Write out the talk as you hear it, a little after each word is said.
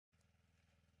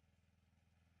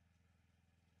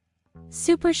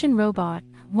Supershine Robot,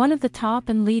 one of the top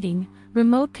and leading,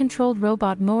 remote-controlled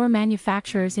robot mower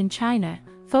manufacturers in China,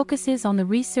 focuses on the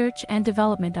research and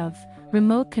development of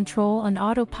remote control and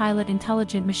autopilot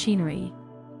intelligent machinery.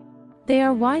 They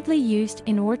are widely used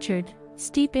in orchard,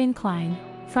 steep incline,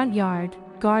 front yard,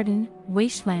 garden,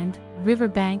 wasteland,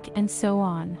 riverbank, and so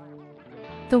on.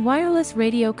 The wireless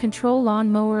radio control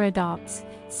lawn mower adopts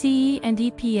CE and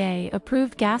EPA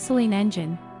approved gasoline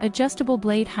engine, adjustable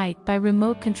blade height by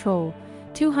remote control,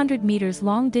 200 meters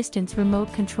long distance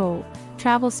remote control,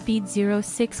 travel speed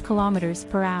 0.6 kilometers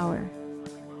per hour.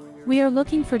 We are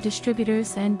looking for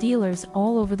distributors and dealers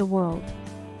all over the world.